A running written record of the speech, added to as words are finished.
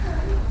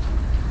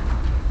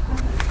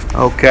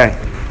Okay.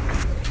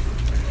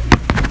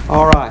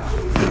 All right.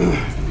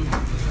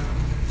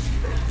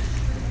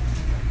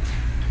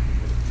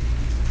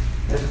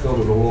 Let's go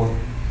to the Lord.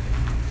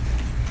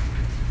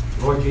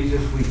 Lord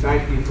Jesus, we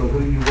thank you for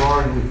who you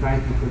are, and we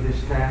thank you for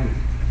this time.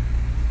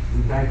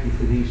 We thank you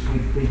for these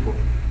sweet people.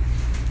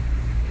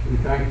 We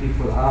thank you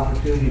for the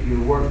opportunity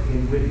to work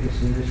and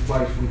witness in this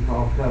place we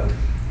call Covenant.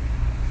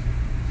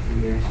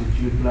 We ask that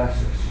you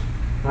bless us.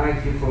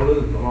 Thank you for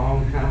Luke a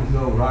long time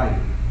ago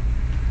writing.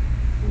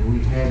 And we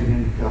have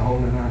it to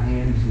hold in our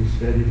hands and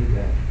study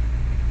today.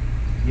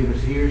 Give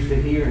us ears to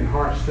hear and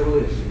hearts to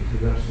listen to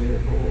thus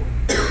saith the Lord.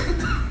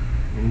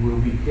 And we'll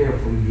be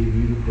careful to give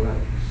you the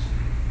praise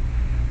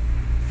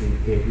in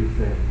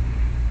everything.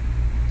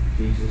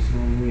 In Jesus'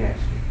 name we ask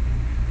it.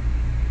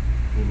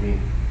 Amen.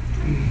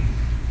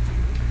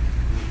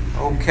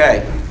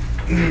 Okay.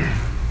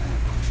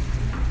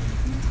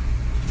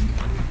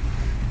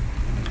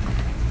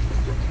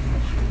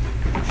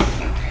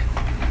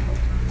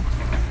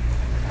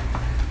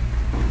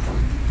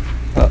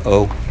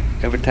 Uh-oh.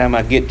 Every time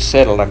I get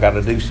settled, I got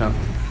to do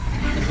something.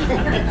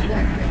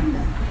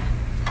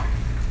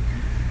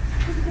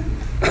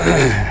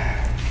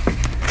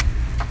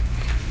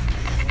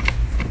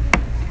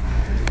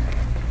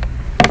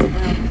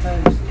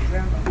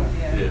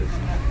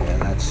 Yeah,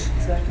 that's...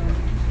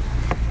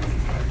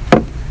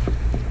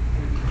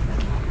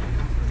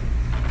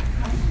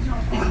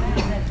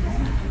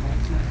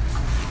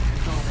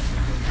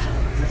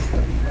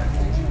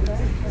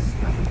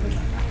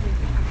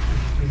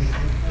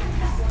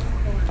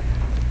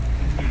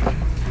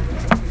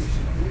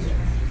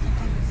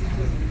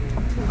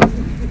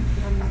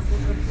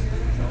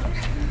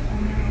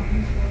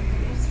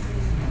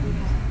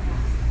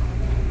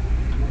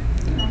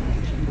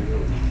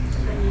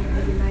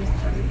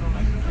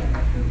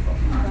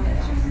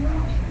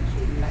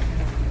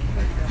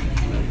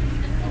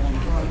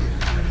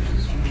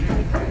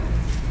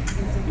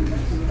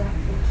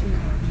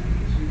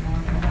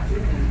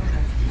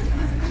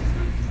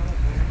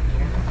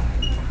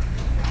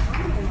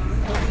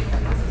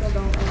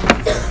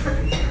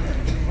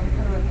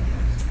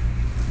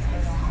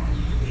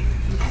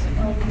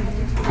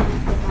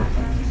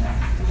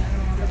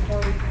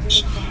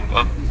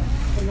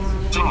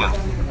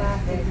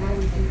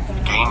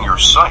 Gain your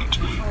sight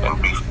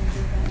and be.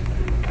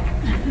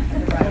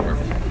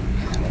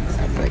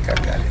 I think I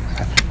got it.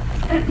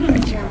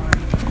 Thank you.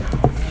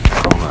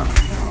 Hold on.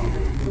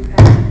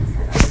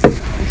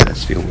 Is that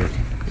still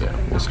working? Yeah,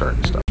 we'll start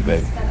and stop.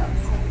 Baby.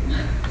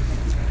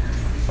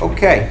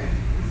 Okay.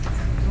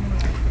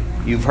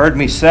 You've heard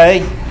me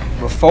say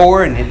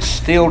before, and it's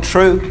still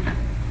true.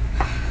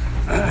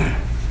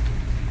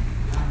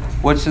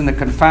 What's in the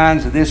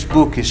confines of this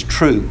book is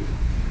true.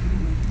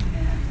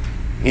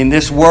 In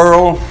this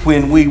world,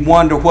 when we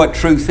wonder what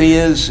truth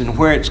is and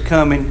where it's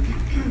coming,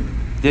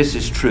 this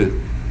is true.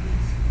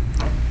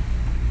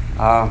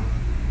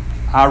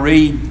 I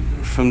read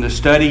from the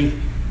study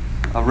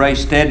of Ray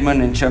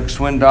Stedman and Chuck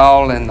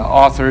Swindoll and the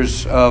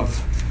authors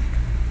of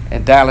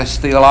Dallas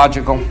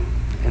Theological,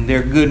 and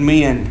they're good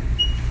men,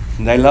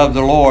 and they love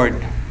the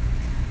Lord.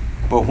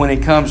 But when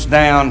it comes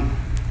down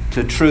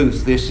to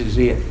truth, this is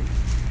it.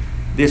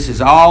 This is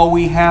all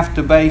we have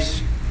to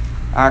base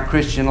our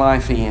Christian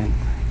life in.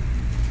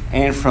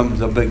 And from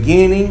the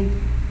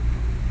beginning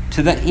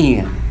to the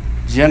end,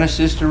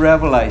 Genesis to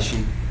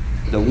Revelation,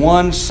 the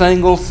one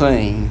single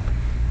thing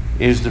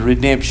is the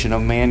redemption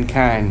of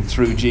mankind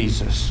through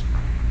Jesus,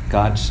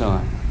 God's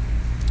Son.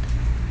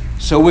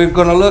 So we're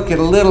going to look at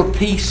a little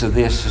piece of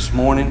this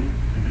morning.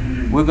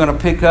 We're going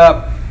to pick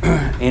up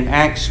in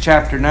Acts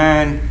chapter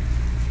 9.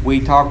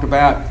 We talked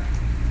about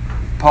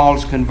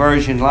Paul's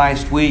conversion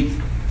last week,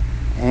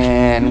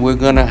 and we're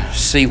going to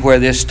see where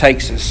this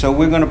takes us. So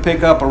we're going to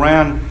pick up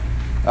around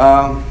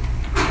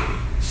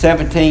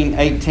 17,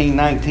 18,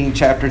 19,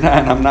 chapter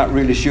 9. I'm not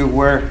really sure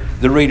where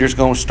the reader's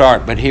going to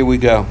start, but here we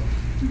go.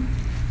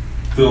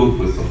 Filled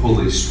with the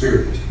Holy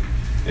Spirit,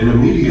 and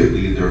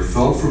immediately there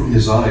fell from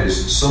his eyes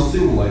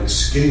something like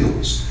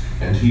scales,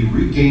 and he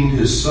regained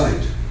his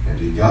sight, and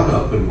he got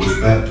up and was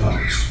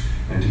baptized,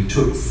 and he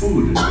took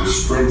food and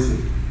was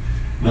strengthened.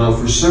 Now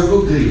for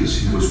several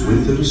days he was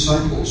with the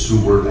disciples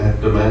who were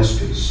at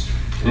Damascus.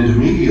 And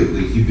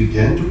immediately he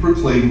began to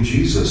proclaim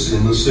Jesus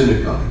in the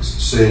synagogues,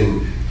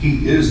 saying,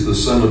 "He is the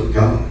Son of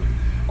God."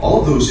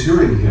 All those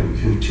hearing him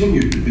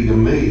continued to be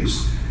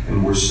amazed,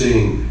 and were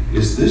saying,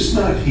 "Is this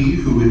not he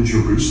who in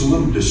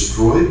Jerusalem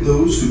destroyed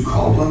those who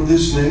called on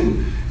this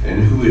name,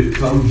 and who had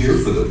come here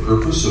for the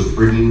purpose of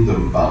bringing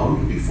them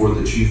bound before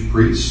the chief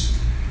priests?"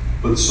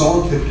 But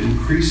Saul kept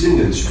increasing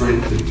in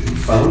strength and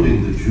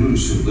confounding the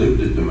Jews who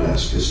lived at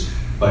Damascus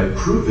by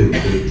proving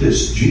that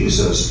this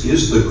Jesus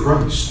is the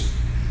Christ.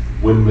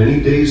 When many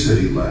days had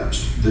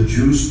elapsed, the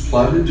Jews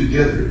plotted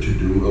together to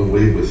do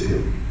away with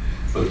him.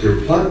 But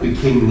their plot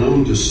became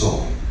known to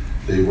Saul.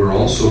 They were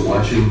also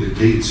watching the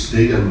gates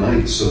day and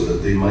night so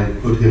that they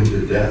might put him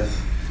to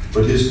death.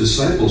 But his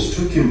disciples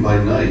took him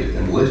by night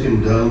and let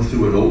him down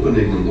through an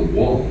opening in the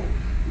wall,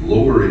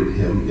 lowering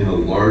him in a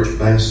large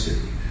basket.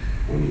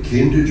 When he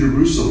came to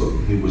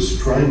Jerusalem, he was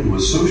trying to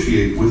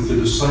associate with the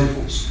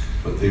disciples,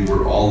 but they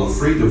were all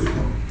afraid of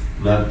him,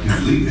 not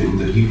believing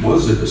that he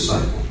was a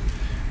disciple.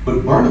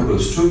 But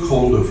Barnabas took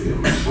hold of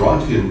him and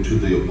brought him to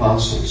the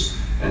apostles,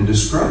 and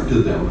described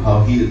to them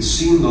how he had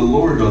seen the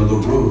Lord on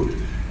the road,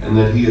 and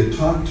that he had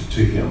talked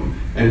to him,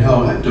 and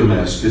how at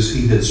Damascus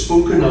he had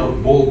spoken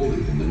out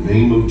boldly in the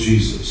name of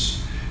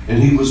Jesus.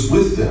 And he was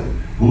with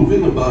them,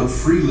 moving about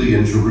freely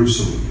in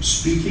Jerusalem,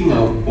 speaking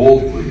out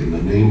boldly in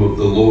the name of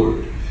the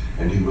Lord.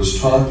 And he was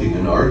talking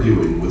and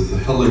arguing with the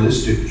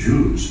Hellenistic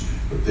Jews,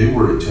 but they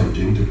were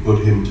attempting to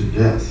put him to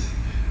death.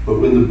 But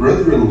when the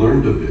brethren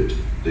learned of it,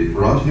 they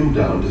brought him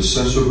down to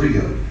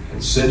Caesarea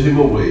and sent him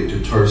away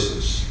to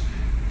Tarsus.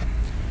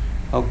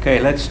 Okay,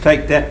 let's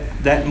take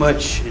that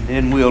much, and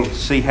then we'll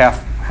see how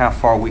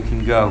far we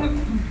can go.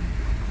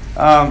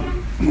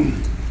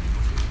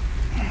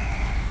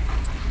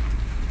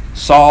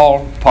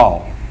 Saul,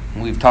 Paul.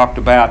 We've talked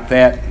about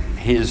that.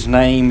 His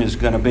name is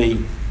going to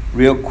be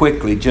real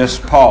quickly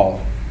just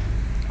Paul,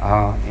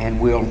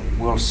 and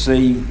we'll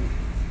see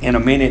in a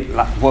minute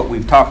what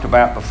we've talked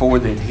about before,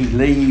 that he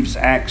leaves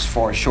Acts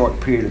for a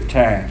short period of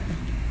time.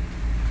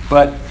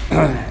 But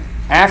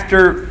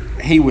after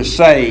he was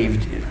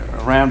saved,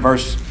 around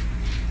verse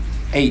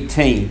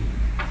 18,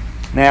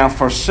 now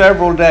for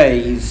several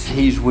days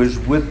he was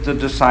with the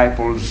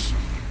disciples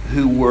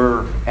who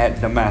were at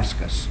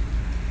Damascus.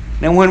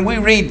 Now when we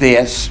read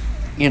this,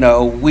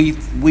 we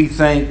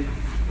think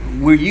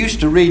we're used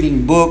to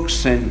reading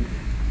books and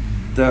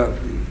the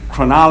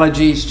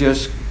chronologies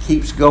just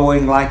keeps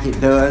going like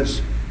it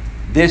does.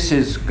 This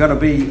is going to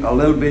be a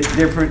little bit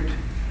different.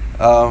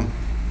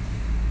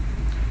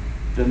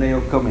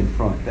 Danielle, come in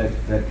front.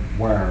 That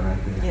wire right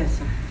there. Yes,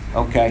 sir.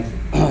 Okay.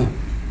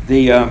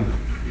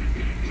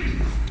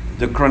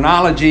 The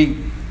chronology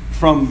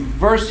from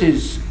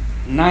verses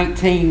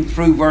 19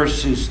 through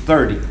verses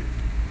 30,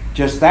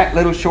 just that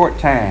little short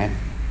time,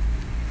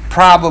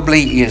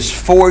 probably is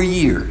 4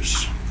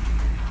 years,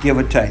 give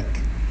or take.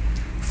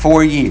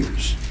 4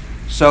 years.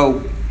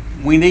 So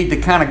we need to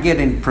kind of get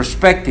in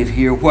perspective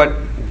here what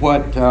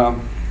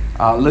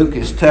Luke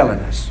is telling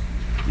us.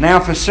 Now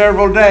for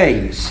several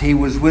days he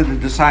was with the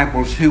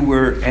disciples who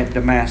were at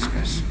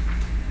Damascus.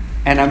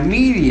 And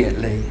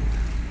immediately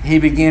he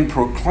began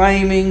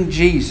proclaiming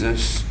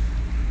Jesus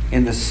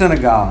in the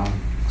synagogue,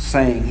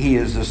 saying he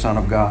is the Son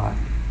of God.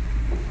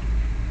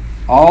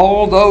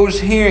 All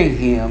those hearing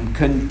him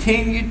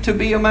continued to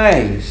be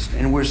amazed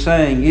and were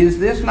saying, is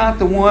this not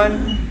the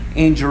one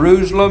in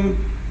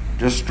Jerusalem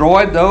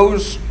destroyed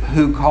those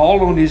who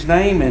called on his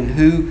name, and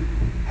who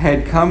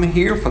had come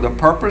here for the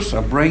purpose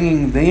of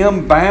bringing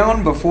them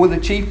bound before the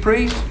chief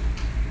priests?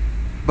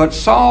 But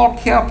Saul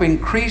kept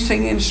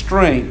increasing in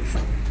strength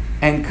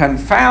and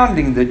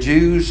confounding the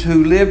Jews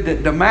who lived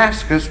at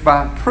Damascus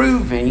by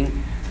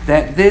proving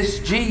that this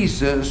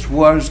Jesus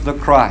was the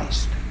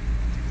Christ.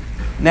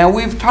 Now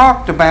we've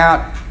talked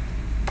about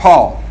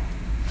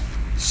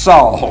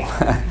Saul,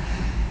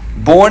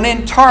 born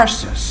in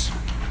Tarsus.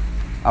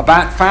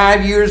 About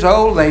 5 years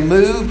old, they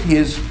moved.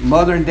 His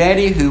mother and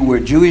daddy, who were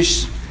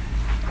Jews,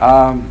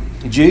 and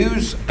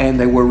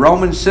they were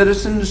Roman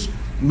citizens,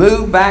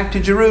 moved back to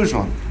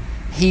Jerusalem.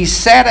 He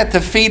sat at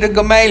the feet of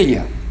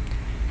Gamaliel.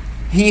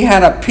 He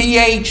had a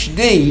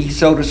PhD,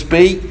 so to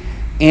speak,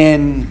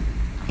 in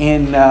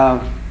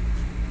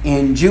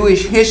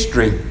Jewish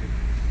history.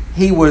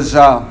 He was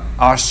a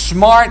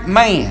smart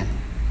man.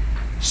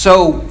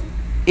 So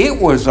it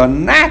was a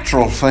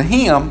natural for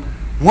him,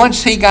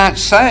 once he got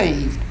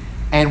saved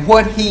and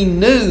what he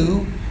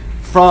knew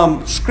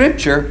from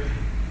Scripture,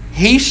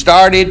 he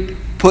started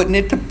putting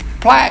it to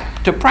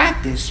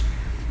practice.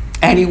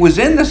 And he was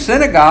in the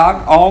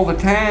synagogue all the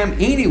time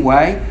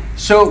anyway,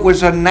 so it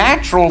was a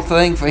natural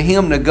thing for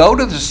him to go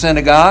to the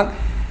synagogue,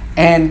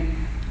 and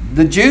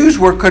the Jews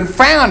were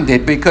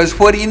confounded because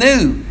what he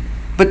knew.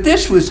 But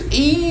this was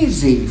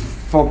easy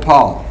for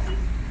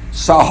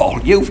Saul,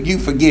 you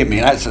forgive me,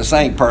 that's the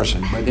same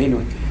person, but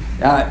anyway,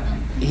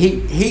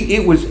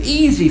 it was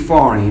easy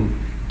for him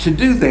to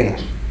do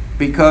that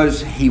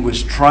because he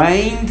was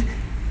trained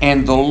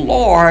and the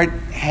Lord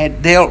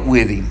had dealt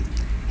with him.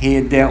 He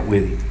had dealt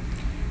with him.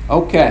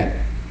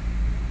 Okay,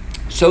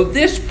 so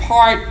this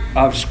part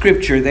of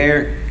Scripture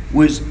there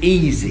was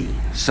easy,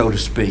 so to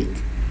speak.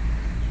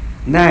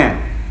 Now,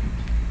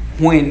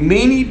 when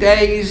many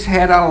days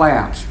had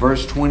elapsed,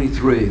 verse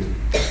 23,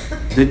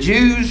 the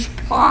Jews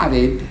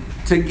plotted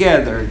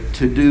together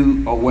to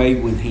do away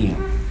with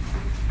him.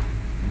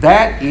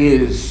 That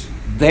is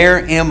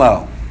their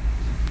MO.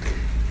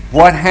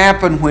 What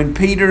happened when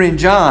Peter and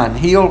John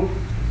healed?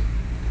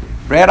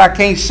 Brad, I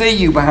can't see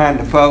you behind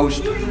the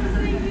post.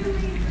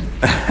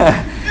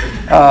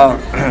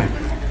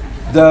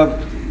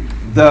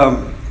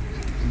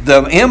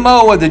 The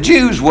MO of the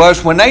Jews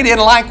was when they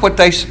didn't like what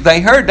they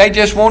heard, they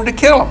just wanted to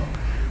kill him.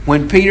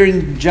 When Peter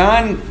and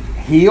John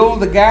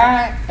healed the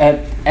guy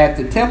at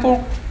the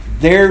temple,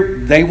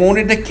 they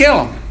wanted to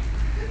kill him.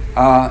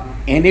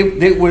 And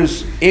it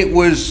was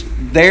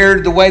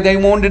the way they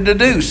wanted to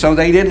do. So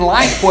they didn't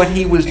like what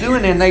he was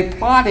doing, and they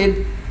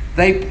plotted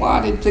they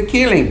plotted to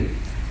kill him.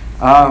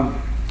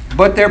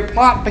 But their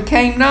plot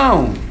became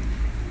known.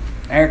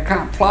 And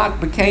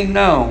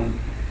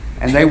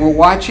they were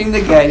watching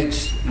the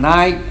gates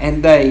night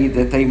and day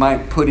that they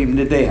might put him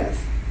to death.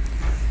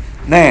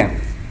 Now,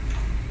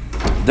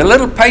 the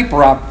little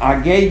paper I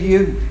gave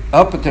you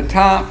up at the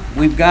top,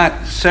 we've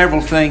got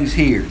several things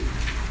here.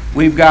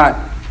 We've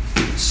got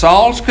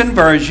Saul's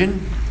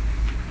conversion.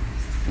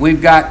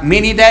 We've got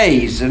many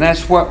days, and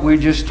that's what we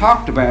just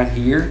talked about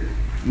here.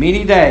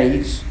 Many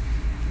days,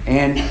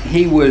 and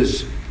he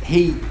was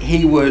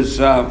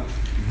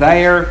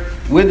there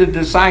with the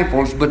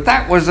disciples, but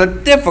that was a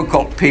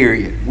difficult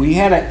period. We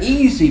had an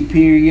easy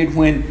period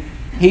when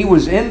he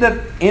was in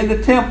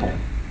the temple.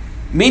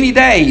 Many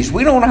days.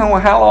 We don't know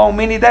how long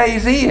many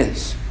days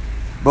is,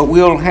 but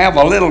we'll have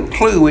a little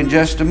clue in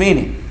just a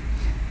minute.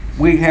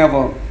 We have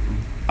a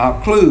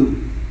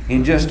clue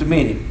in just a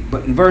minute.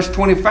 But in verse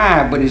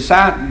 25, but his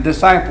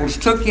disciples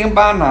took him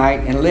by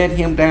night and led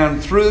him down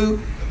through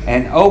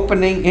an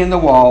opening in the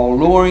wall,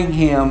 lowering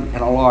him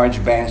in a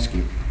large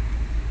basket.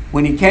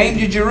 When he came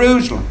to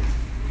Jerusalem,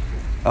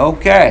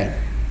 okay,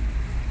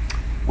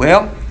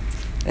 well,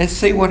 let's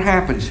see what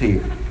happens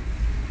here.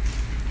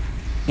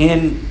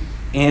 In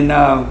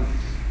our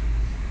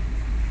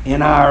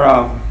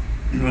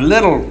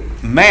little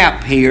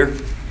map here,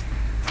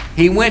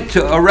 he went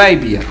to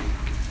Arabia.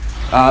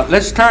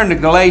 Let's turn to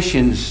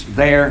Galatians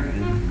there,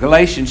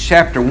 Galatians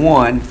chapter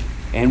 1,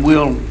 and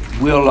we'll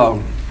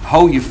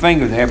hold your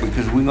finger there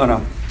because we're going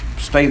to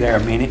stay there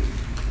a minute.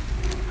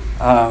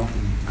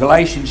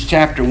 Galatians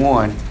chapter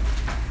 1.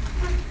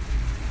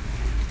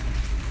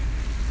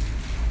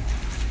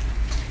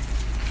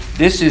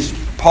 This is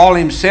Paul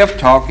himself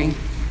talking.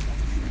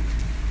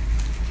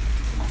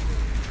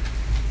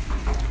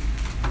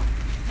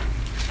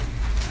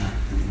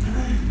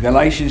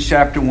 Galatians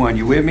chapter 1,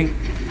 you with me?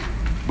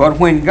 But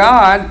when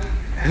God,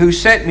 who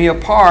set me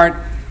apart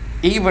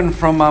even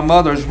from my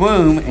mother's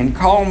womb and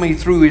called me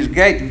through his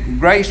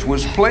grace,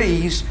 was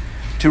pleased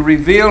to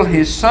reveal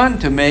his Son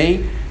to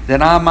me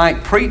that I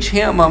might preach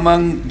him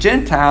among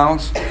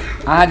Gentiles,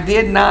 I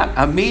did not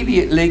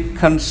immediately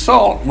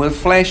consult with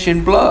flesh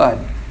and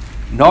blood,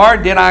 nor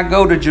did I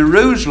go to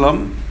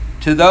Jerusalem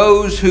to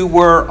those who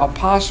were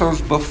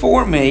apostles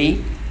before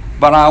me,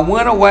 but I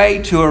went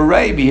away to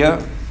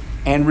Arabia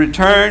and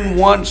returned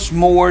once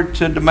more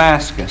to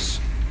Damascus.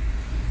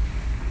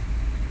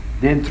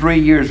 Then 3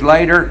 years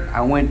later,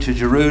 I went to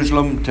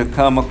Jerusalem to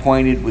come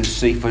acquainted with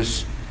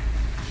Cephas,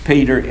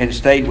 Peter, and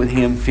stayed with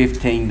him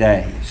 15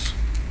 days.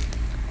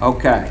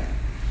 Okay,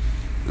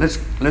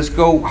 let's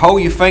go.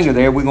 Hold your finger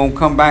there. We're going to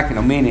come back in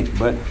a minute,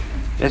 but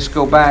let's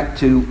go back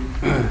to.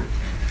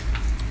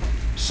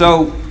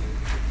 So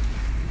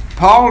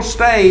Paul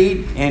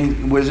stayed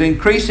and was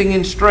increasing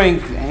in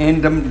strength in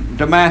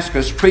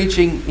Damascus,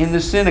 preaching in the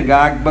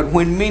synagogue. But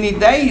when many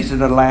days had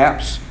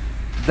elapsed,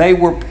 they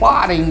were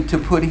plotting to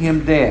put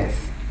him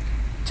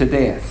to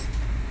death.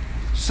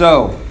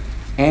 So,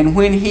 and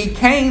when he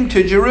came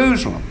to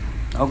Jerusalem,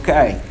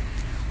 okay,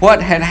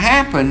 what had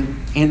happened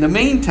in the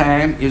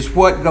meantime is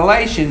what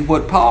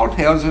Paul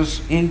tells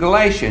us in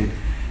Galatians.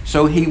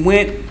 So he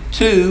went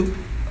to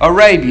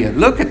Arabia.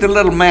 Look at the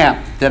little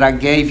map that I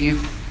gave you.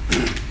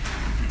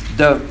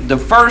 The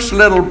first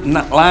little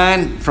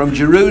line from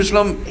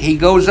Jerusalem, he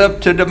goes up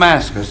to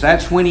Damascus.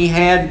 That's when he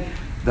had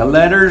the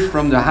letters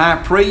from the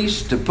high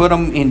priest to put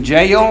him in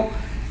jail,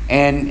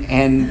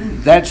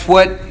 and that's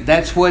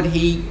what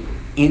he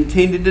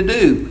intended to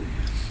do.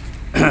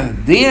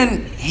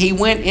 Then he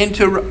went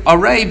into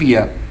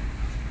Arabia.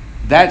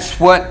 That's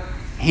what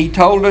he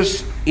told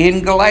us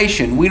in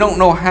Galatians. We don't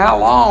know how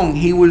long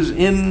he was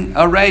in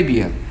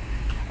Arabia.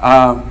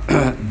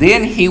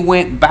 Then he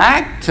went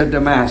back to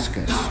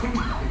Damascus.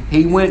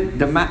 He went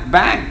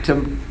back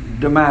to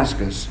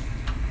Damascus.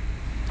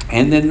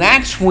 And then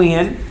that's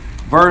when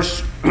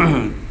verse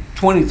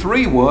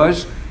 23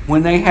 was,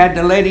 when they had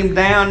to let him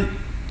down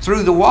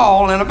through the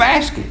wall in a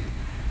basket.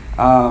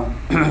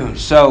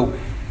 So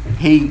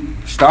he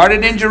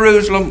started in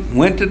Jerusalem,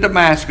 went to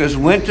Damascus,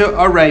 went to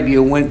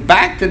Arabia, went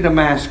back to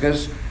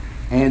Damascus,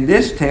 and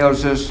this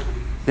tells us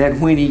that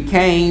when he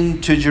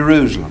came to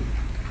Jerusalem.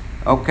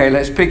 Okay,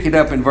 let's pick it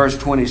up in verse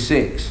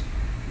 26.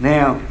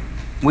 Now,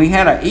 we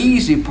had an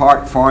easy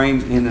part for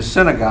him in the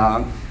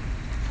synagogue.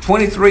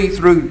 23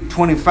 through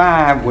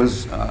 25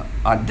 was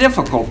a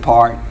difficult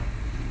part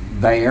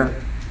there.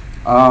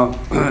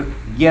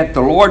 Yet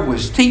the Lord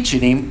was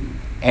teaching him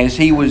as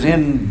he was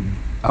in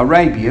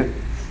Arabia.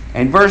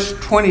 And verse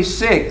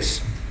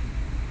 26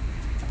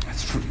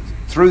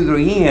 through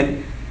the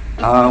end,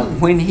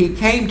 when he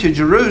came to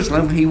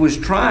Jerusalem, he was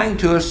trying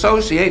to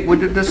associate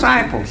with the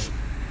disciples.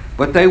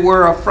 But they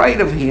were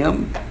afraid of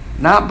him,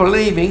 not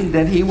believing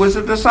that he was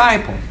a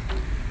disciple.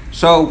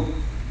 So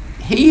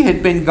he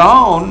had been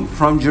gone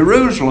from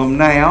Jerusalem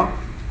now,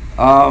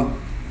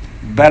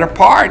 better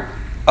part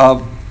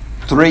of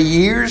 3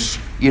 years,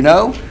 you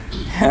know.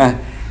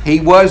 He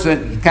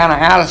wasn't kind of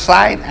out of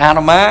sight, out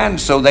of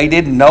mind, so they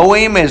didn't know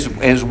him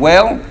as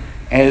well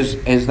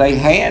as they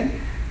had.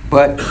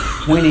 But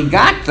when he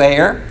got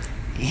there,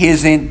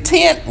 his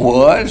intent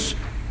was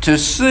to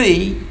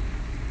see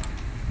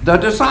the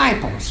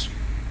disciples.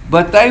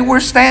 But they were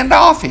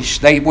standoffish.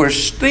 They were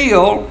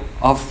still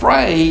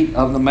afraid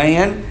of the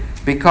man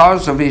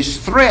because of his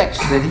threats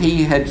that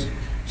he had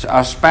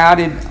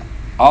spouted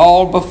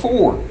all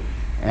before.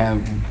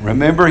 And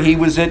remember, he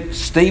was at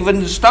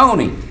Stephen's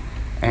stoning.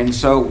 And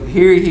so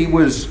here he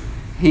was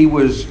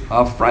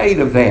afraid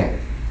of that.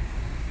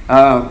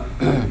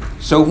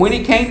 So when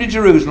he came to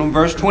Jerusalem,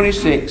 verse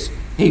 26,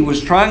 he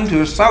was trying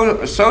to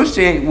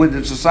associate with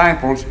the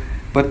disciples,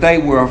 but they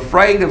were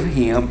afraid of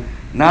him,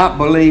 not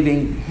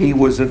believing he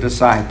was a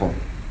disciple.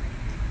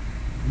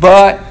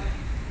 But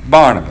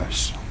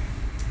Barnabas.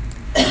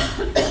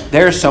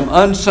 There's some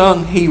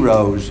unsung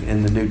heroes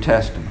in the New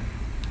Testament.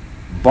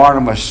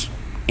 Barnabas,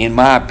 in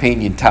my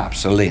opinion,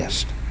 tops the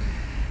list.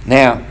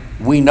 Now,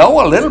 we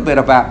know a little bit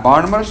about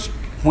Barnabas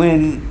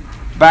when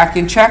back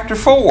in chapter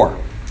 4.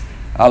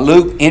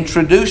 Luke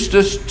introduced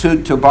us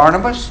to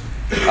Barnabas.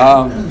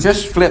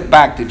 Just flip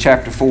back to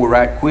chapter 4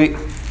 right quick.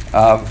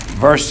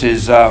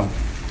 Verses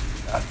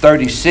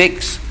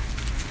 36.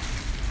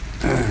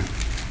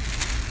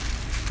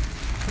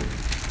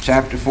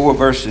 Chapter 4,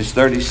 verses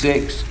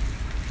 36.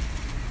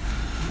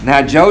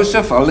 Now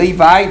Joseph, a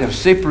Levite of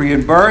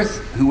Cyprian birth,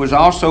 who was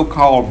also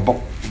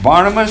called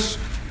Barnabas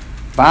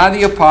by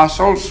the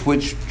apostles,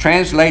 which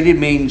translated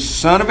means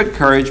son of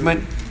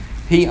encouragement,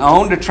 he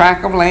owned a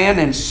tract of land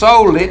and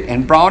sold it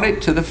and brought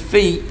it to the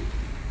feet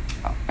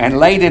and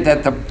laid it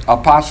at the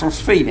apostles'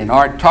 feet. And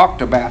Art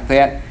talked about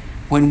that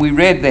when we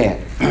read that,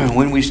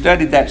 when we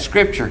studied that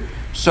scripture.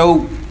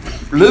 So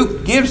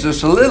Luke gives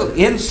us a little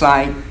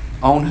insight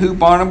on who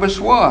Barnabas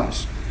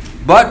was.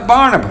 But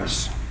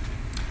Barnabas,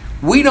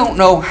 we don't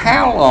know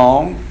how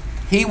long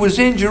he was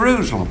in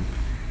Jerusalem,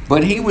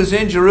 but he was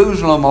in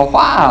Jerusalem a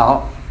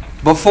while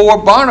before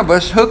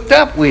Barnabas hooked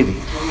up with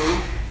him.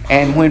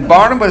 And when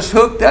Barnabas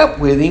hooked up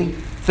with him,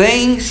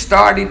 things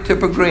started to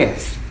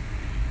progress.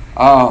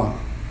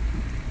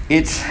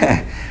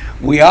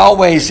 We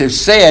always have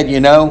said,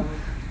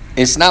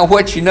 it's not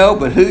what you know,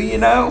 but who you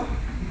know.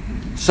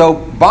 So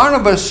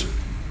Barnabas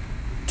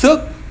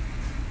took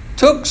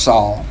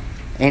Saul,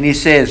 and he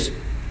says,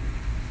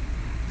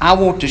 I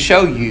want to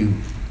show you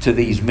to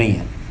these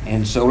men.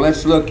 And so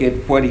let's look at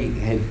what he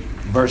had,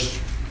 verse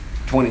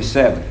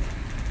 27.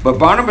 But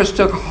Barnabas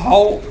took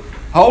hold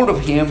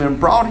of him and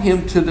brought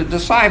him to the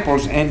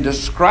disciples and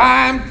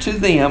described to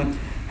them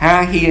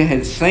how he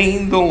had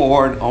seen the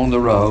Lord on the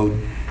road,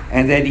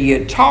 and that he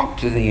had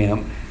talked to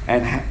them,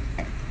 and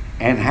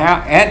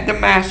how at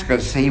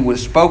Damascus he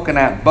was spoken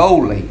out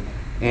boldly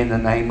in the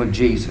name of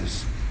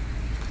Jesus.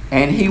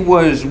 And he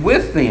was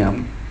with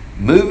them,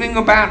 moving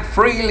about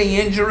freely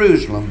in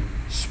Jerusalem,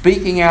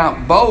 speaking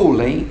out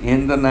boldly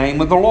in the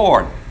name of the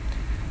Lord.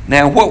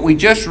 Now, what we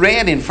just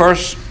read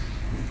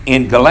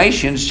in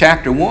Galatians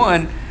chapter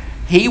 1,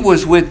 he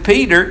was with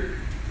Peter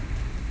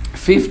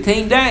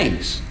 15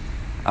 days.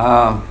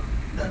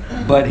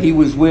 But he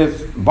was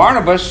with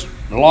Barnabas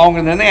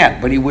longer than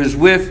that. But he was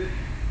with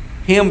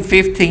him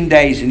 15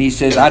 days. And he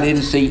says, I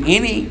didn't see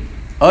any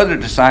other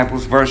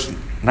disciples, verse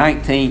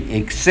 19,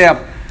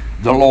 except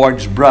the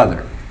Lord's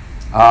brother.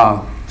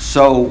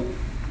 So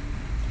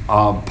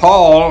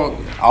Paul,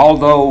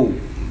 although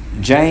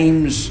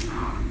James,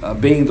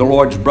 being the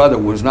Lord's brother,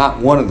 was not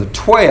one of the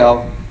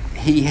 12,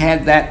 he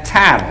had that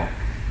title,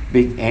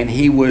 and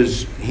he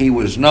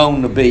was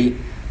known to be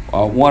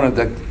one of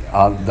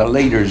the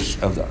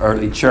leaders of the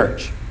early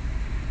church.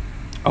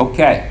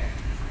 Okay,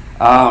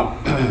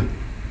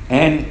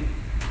 and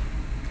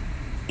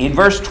in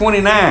verse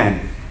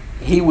 29,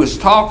 he was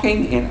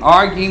talking and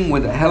arguing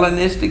with the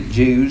Hellenistic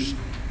Jews,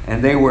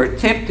 and they were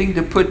attempting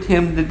to put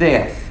him to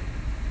death.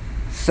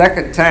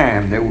 Second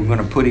time they were going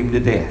to put him to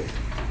death.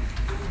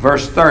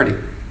 Verse 30.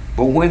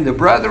 But when the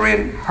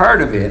brethren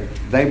heard of it,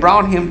 they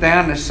brought him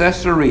down to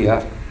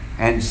Caesarea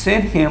and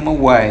sent him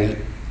away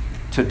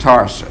to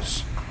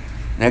Tarsus.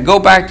 Now go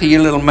back to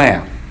your little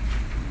map.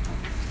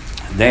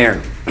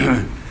 There.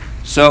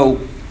 So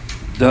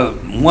the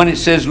one that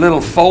says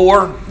little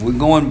 4, we're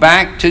going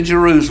back to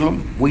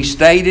Jerusalem. We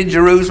stayed in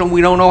Jerusalem.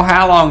 We don't know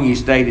how long he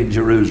stayed in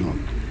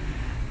Jerusalem.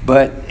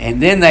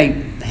 And then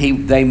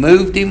they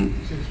moved him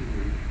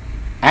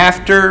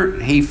after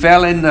he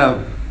fell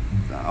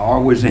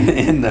was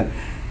in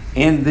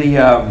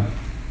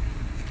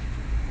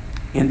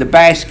the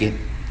basket,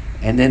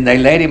 and then they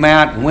let him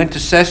out and went to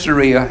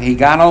Caesarea. He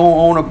got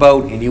on a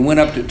boat and he went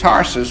up to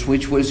Tarsus,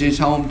 which was his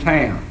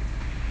hometown.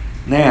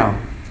 Now,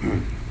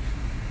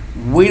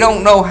 we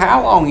don't know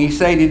how long he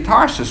stayed in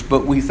Tarsus,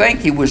 but we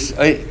think he was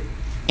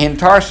in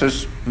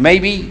Tarsus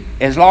maybe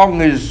as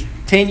long as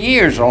 10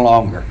 years or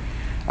longer.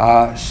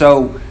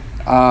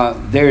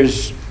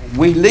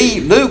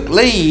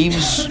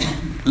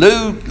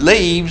 Luke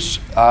leaves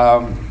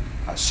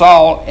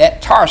Saul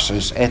at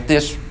Tarsus at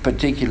this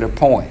particular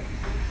point.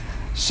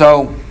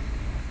 So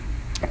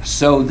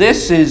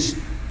this is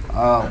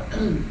a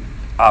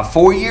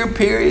 4-year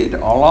period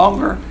or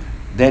longer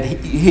that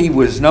he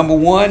was, number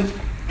one,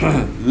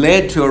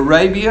 led to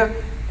Arabia,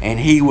 and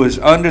he was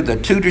under the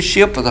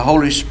tutorship of the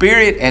Holy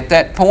Spirit at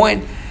that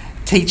point,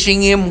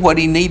 teaching him what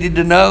he needed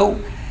to know.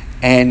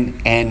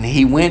 And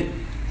he went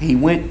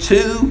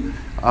to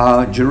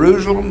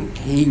Jerusalem.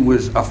 He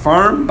was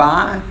affirmed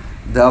by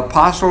the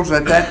apostles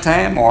at that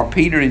time, or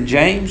Peter and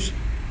James.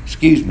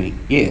 Excuse me.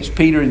 Yes,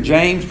 Peter and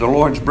James, the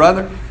Lord's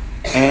brother.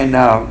 And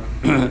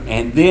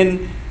and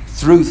then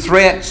through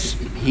threats,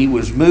 he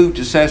was moved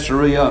to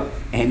Caesarea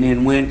and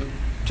then went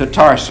to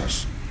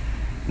Tarsus.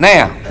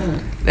 Now,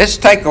 let's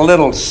take a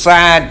little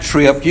side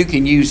trip. You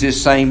can use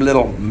this same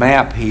little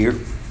map here.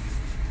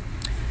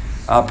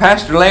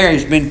 Pastor Larry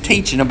has been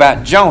teaching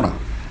about Jonah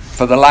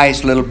for the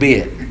last little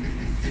bit.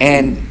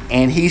 And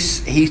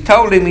he's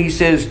told him, he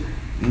says,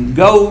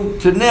 go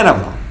to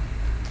Nineveh.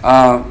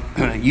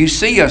 You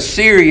see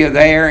Assyria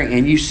there,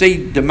 and you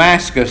see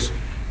Damascus.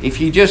 If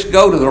you just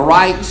go to the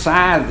right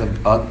side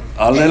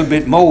a little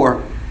bit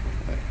more,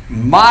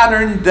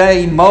 modern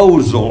day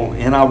Mosul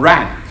in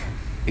Iraq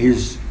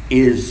is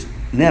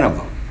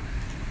Nineveh.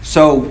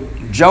 So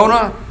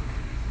Jonah,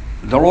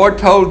 the Lord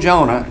told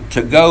Jonah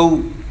to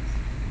go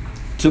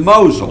to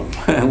Mosul.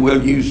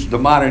 We'll use the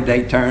modern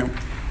day term.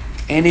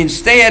 And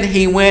instead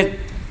he went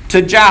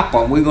to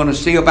Joppa. We're going to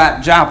see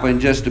about Joppa in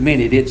just a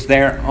minute. It's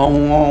there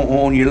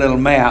on your little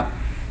map.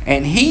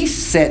 And he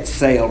set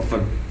sail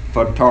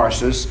for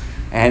Tarsus.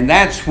 And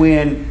that's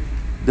when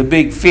the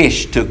big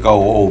fish took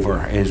over,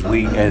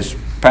 as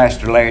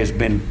Pastor Larry has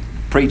been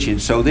preaching.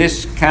 So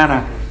this kind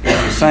of is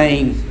the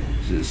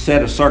same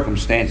set of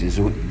circumstances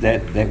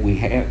that we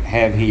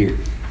have here.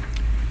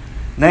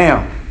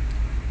 Now,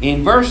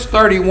 in verse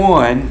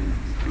 31,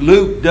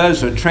 Luke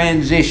does a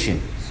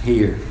transition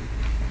here.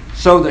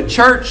 So the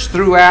church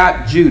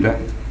throughout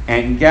Judah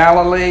and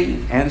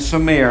Galilee and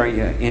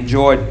Samaria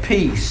enjoyed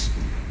peace,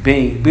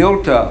 being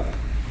built up,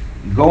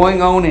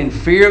 going on in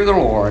fear of the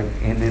Lord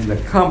and in the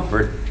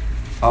comfort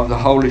of the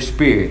Holy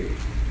Spirit.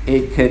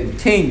 It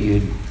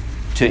continued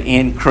to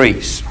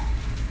increase.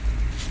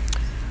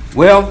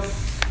 Well,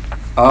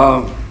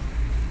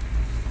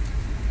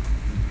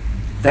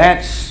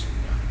 that's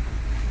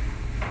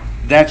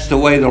the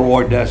way the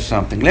Lord does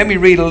something. Let me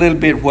read a little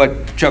bit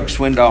what Chuck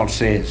Swindoll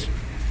says.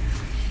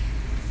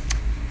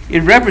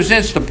 It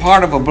represents the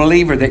part of a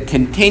believer that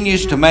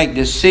continues to make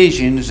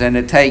decisions and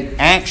to take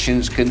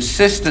actions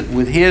consistent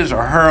with his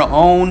or her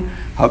own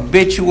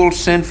habitual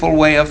sinful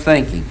way of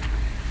thinking.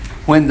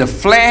 When the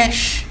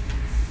flesh,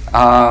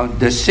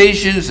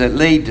 decisions that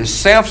lead to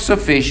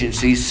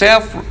self-sufficiency,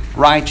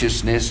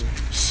 self-righteousness,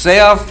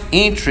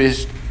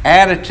 self-interest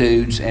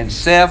attitudes, and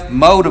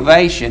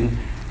self-motivation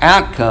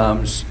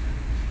outcomes,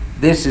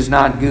 this is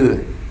not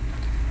good.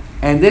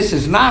 And this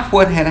is not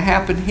what had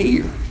happened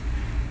here,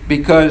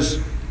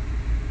 because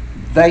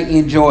they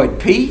enjoyed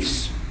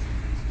peace,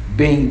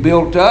 being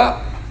built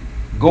up,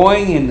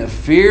 going in the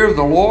fear of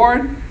the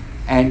Lord,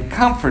 and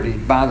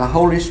comforted by the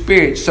Holy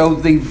Spirit. So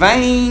the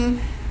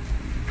vain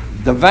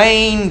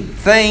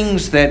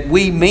things that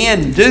we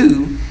men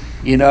do,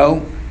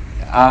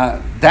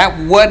 that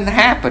wasn't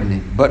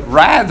happening. But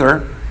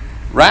rather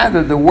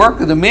the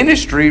work of the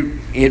ministry,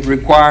 it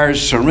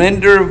requires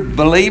surrender of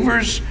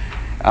believers,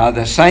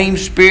 the same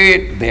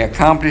Spirit. They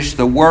accomplish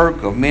the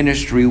work of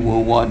ministry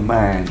with one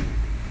mind.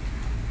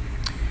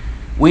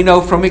 We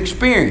know from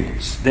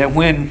experience that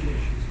when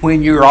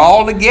you're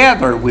all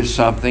together with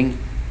something,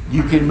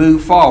 you can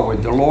move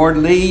forward. The Lord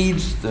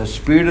leads, the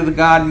Spirit of the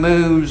God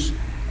moves,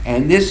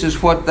 and this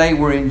is what they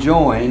were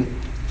enjoying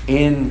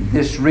in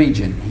this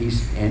region.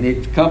 And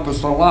it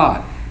encompassed a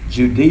lot.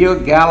 Judea,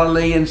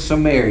 Galilee, and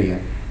Samaria.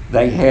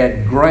 They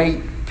had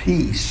great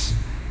peace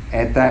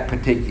at that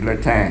particular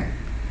time.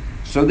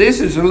 So this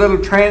is a little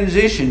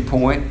transition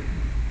point.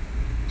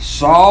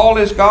 Saul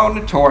is gone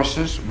to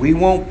Tarsus. We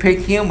won't pick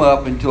him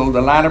up until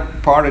the latter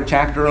part of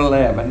chapter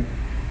 11,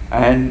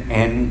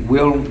 and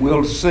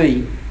we'll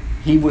see.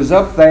 He was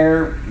up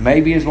there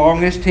maybe as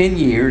long as 10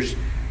 years,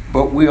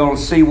 but we'll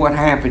see what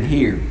happened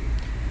here.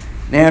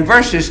 Now in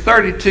verses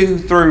 32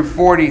 through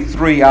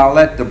 43, I'll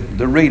let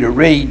the reader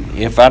read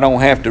if I don't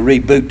have to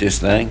reboot this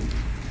thing,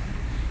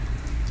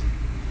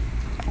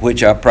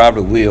 which I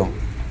probably will.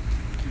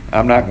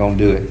 I'm not going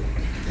to do it.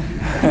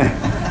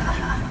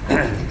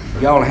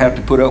 Y'all have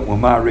to put up with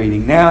my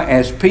reading. Now,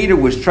 as Peter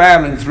was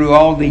traveling through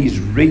all these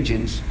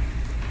regions,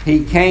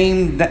 he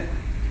came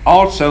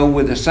also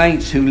with the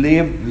saints who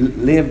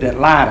lived at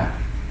Lydda.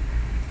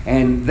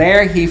 And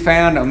there he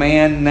found a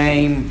man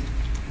named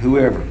who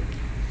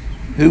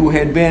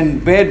had been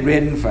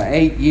bedridden for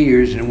 8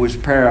 years and was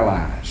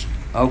paralyzed.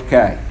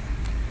 Okay.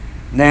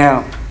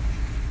 Now,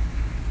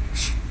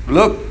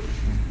 look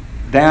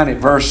down at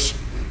verse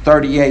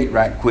 38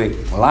 right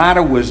quick.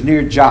 Lydda was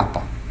near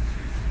Joppa.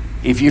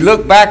 If you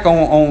look back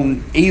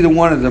on either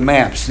one of the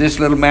maps, this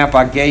little map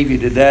I gave you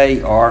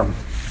today or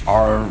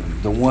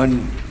the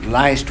one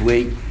last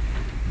week,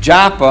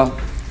 Joppa,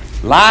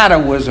 Lydda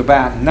was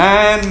about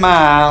 9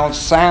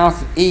 miles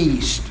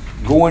southeast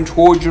going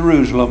toward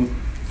Jerusalem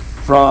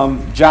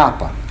from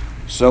Joppa.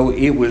 So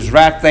it was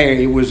right there.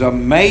 It was a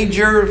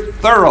major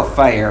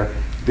thoroughfare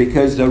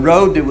because the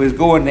road that was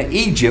going to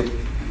Egypt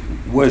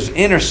was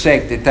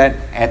intersected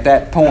at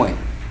that point.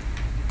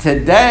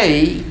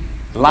 Today,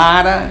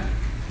 Lydda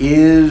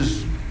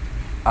is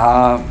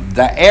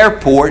the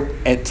airport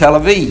at Tel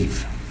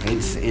Aviv.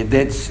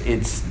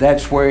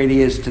 That's where it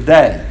is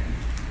today.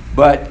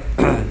 But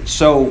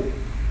so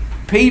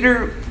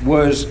Peter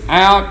was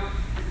out.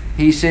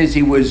 He says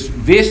he was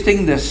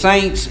visiting the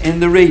saints in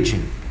the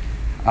region.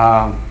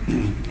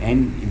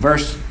 And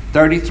verse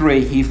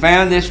 33, he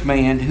found this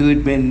man who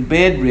had been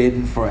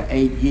bedridden for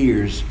 8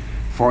 years,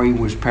 for he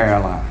was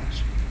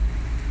paralyzed.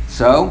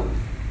 So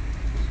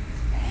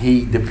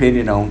he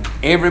depended on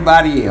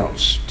everybody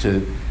else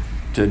to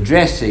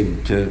dress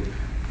him, to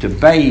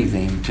bathe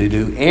him, to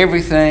do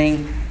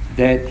everything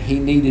that he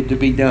needed to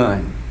be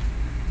done.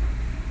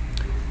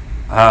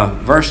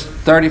 Verse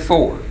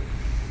 34,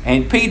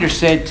 and Peter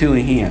said to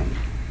him,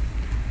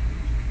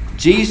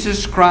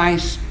 Jesus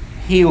Christ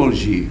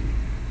heals you.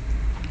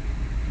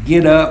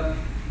 Get up,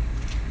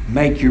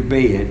 make your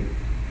bed.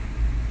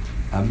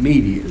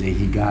 Immediately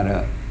he got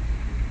up.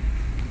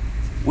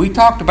 We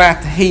talked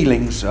about the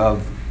healings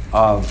of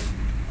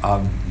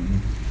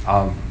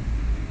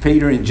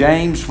Peter and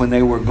James when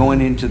they were going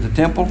into the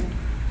temple.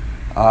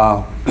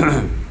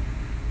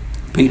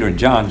 Peter and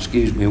John,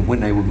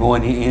 when they were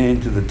going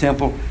into the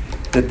temple,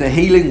 that the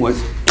healing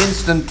was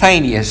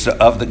instantaneous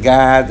of the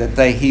guy that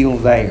they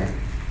healed there.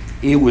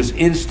 It was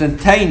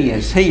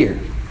instantaneous here.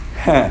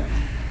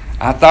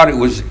 I thought it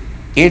was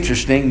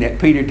interesting that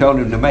Peter told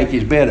him to make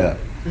his bed up.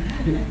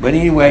 But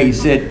anyway,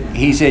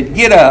 he said,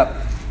 get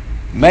up,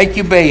 make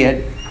your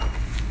bed,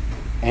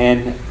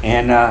 and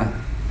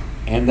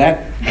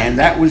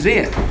that was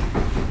it.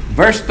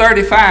 Verse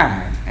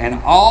 35, and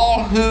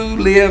all who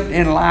lived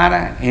in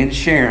Lydda and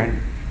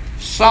Sharon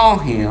saw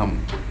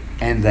him,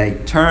 and they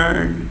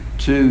turned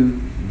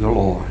to the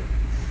Lord.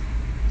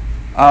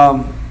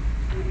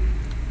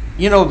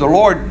 The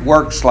Lord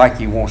works like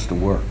He wants to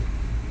work.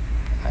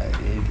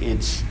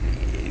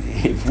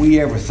 If we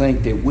ever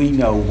think that we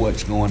know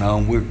what's going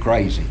on, we're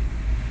crazy.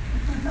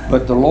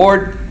 But the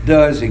Lord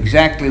does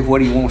exactly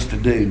what He wants to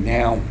do.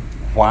 Now,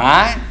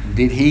 why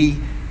did He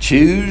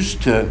choose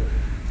to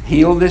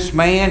heal this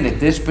man at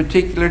this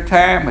particular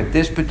time, at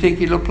this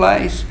particular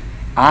place?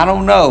 I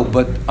don't know,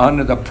 but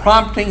under the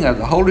prompting of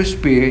the Holy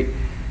Spirit,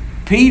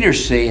 Peter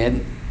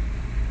said,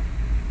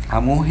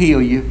 I'm going to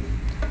heal you.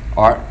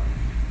 Or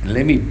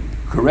let me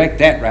correct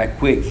that right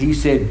quick. He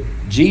said,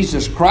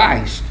 Jesus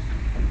Christ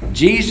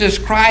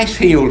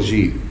heals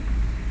you.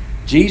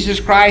 Jesus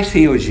Christ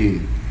heals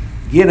you.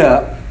 Get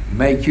up,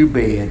 make your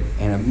bed.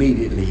 And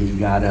immediately he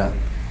got up.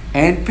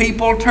 And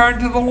people turned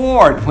to the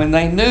Lord when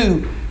they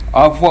knew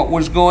of what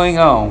was going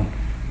on.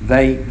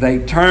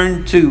 They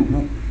turned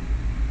to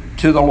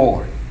the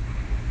Lord.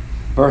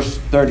 Verse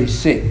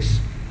 36.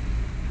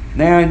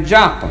 Now in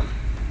Joppa,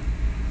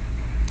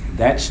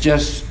 that's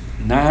just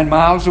 9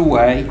 miles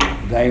away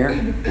there,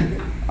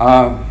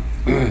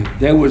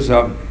 there was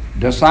a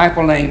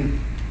disciple named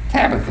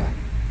Tabitha,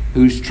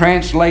 who's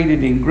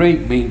translated in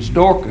Greek means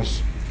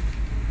Dorcas.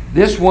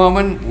 This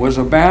woman was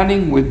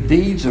abounding with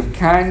deeds of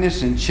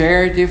kindness and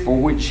charity, for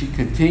which she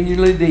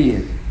continually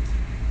did.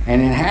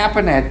 And it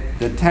happened at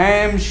the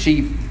time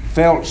she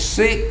felt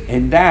sick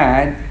and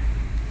died,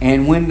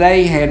 and when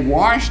they had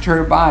washed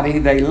her body,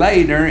 they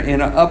laid her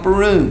in an upper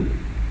room.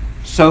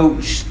 So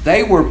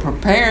they were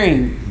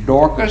preparing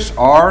Dorcas,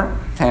 or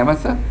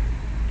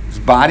Tabitha's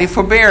body,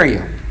 for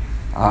burial.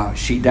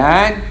 She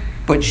died,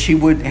 but she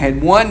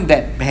had one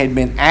that had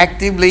been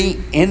actively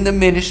in the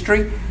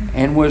ministry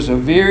and was a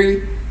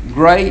very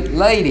great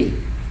lady.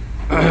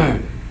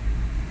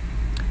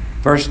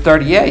 Verse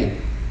 38,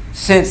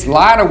 since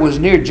Lydda was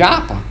near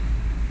Joppa,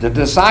 the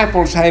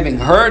disciples, having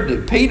heard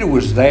that Peter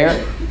was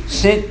there,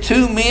 sent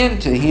 2 men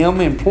to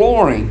him,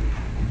 imploring,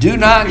 do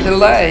not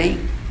delay,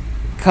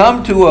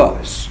 come to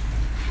us.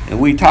 And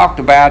we talked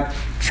about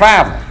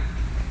travel.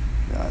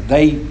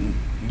 They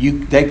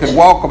could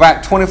walk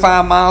about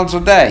 25 miles a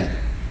day.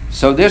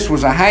 So this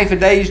was a half a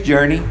day's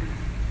journey.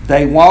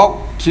 They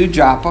walked to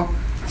Joppa,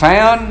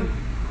 found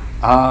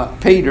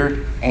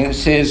Peter, and it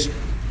says,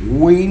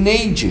 we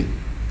need you.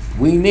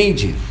 We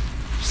need you.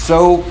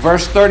 So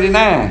verse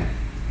 39,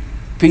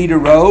 Peter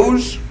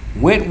rose,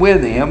 went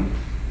with him.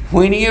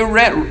 When he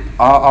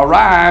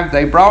arrived,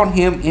 they brought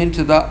him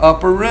into the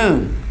upper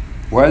room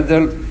where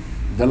the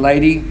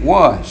lady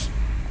was.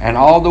 And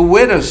all the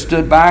widows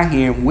stood by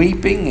him,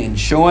 weeping and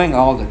showing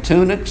all the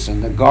tunics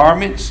and the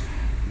garments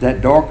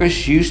that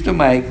Dorcas used to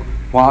make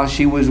while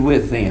she was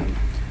with them.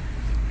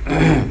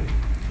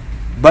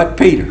 But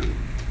Peter,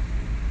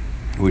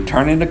 who had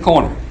turned in the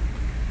corner,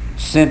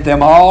 sent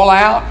them all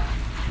out,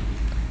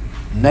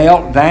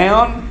 knelt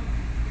down,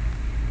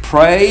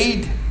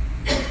 prayed,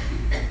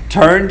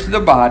 turned to the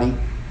body,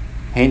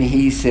 and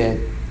he said,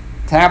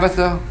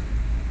 Tabitha,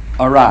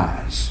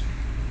 arise.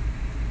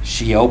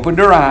 She opened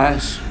her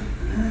eyes.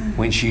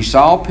 When she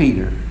saw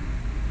Peter,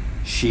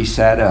 she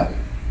sat up.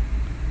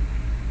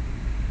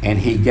 And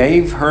he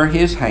gave her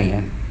his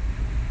hand,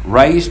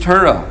 raised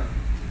her up.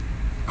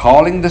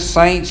 Calling the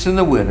saints and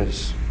the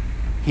widows,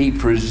 he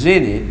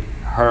presented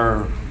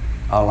her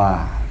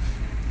alive.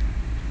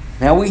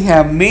 Now we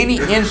have many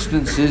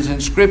instances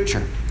in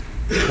Scripture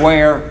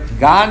where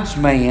God's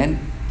man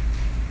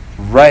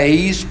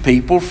raised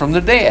people from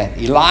the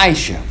dead.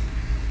 Elisha,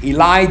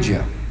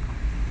 Elijah,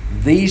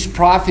 these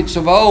prophets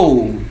of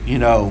old,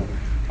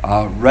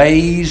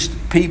 raised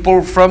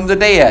people from the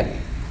dead.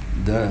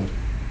 The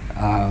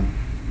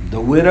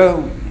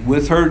widow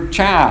with her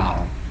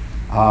child.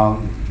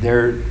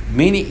 There are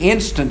many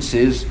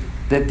instances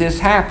that this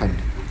happened.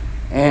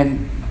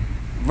 And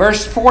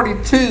verse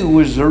 42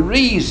 was the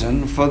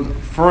reason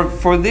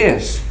for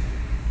this.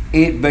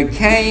 It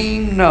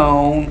became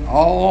known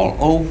all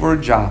over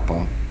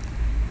Joppa,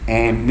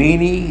 and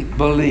many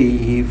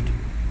believed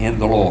in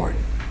the Lord.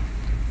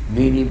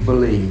 Many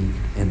believed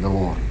in the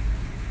Lord.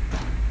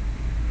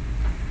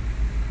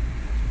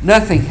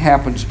 Nothing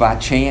happens by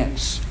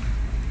chance.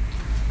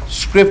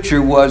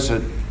 Scripture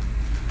wasn't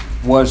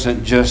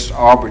just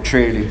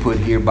arbitrarily put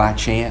here by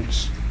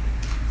chance.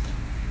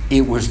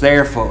 It was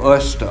there for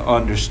us to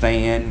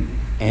understand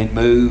and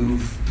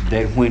move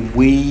that when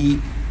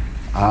we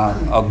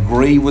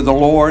agree with the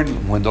Lord,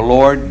 when the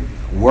Lord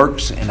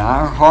works in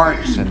our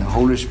hearts and the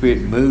Holy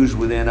Spirit moves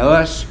within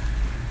us,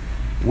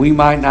 we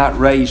might not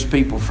raise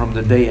people from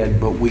the dead,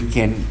 but we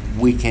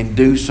can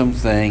do some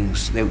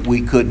things that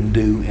we couldn't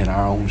do in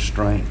our own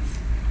strength.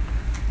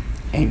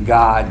 And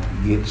God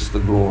gets the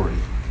glory.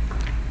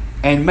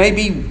 And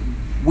maybe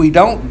we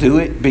don't do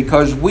it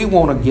because we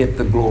want to get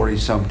the glory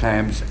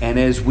sometimes. And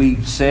as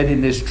we said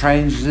in this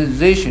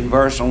transition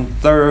verse on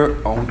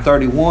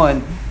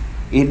 31,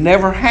 it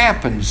never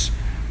happens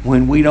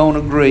when we don't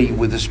agree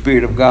with the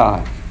Spirit of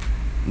God.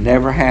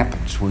 Never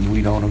happens when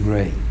we don't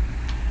agree.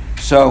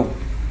 So,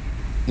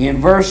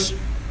 in verse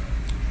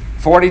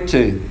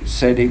 42, it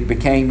said it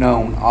became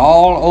known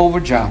all over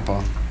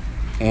Joppa,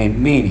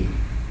 and many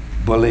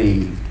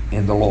believed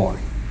in the Lord.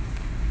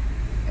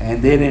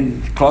 And then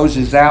it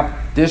closes out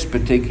this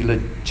particular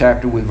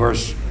chapter with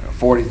verse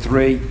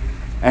 43.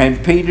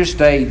 And Peter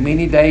stayed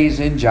many days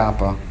in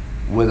Joppa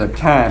with a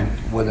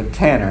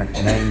tanner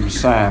named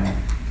Simon.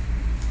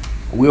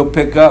 We'll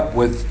pick up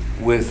with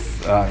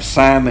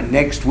Simon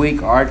next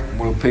week. Art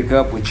will pick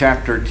up with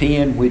chapter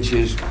 10, which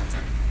is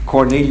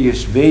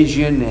Cornelius'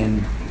 vision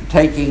and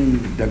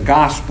taking the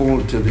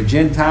gospel to the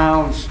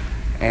Gentiles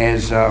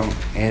as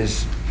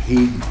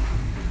he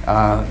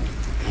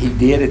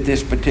did at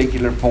this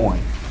particular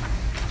point.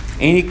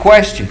 Any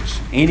questions?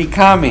 Any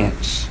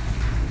comments?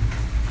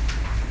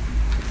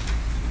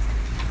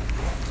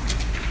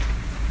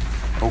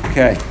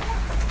 Okay.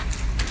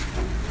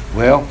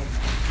 Well,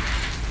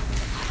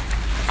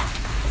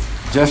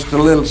 just a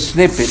little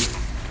snippet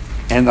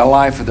in the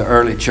life of the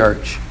early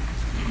church.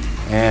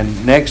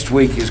 And next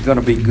week is going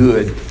to be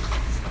good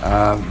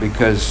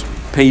because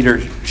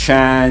Peter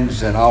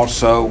shines, and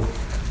also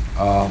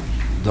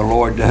the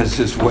Lord does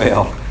as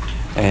well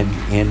in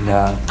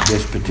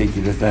this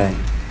particular thing.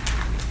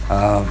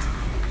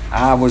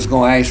 I was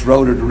going to ask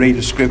Rhoda to read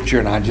a scripture,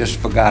 and I just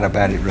forgot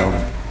about it,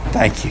 Rhoda.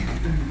 Thank you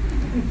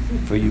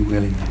for your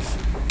willingness.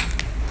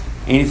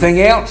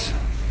 Anything else?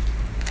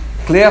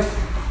 Cliff,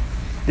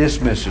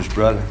 dismiss us,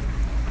 brother.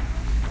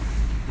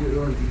 Dear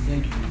Lord, we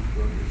thank you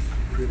for this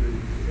privilege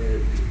we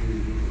had to hear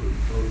your word,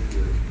 both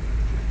the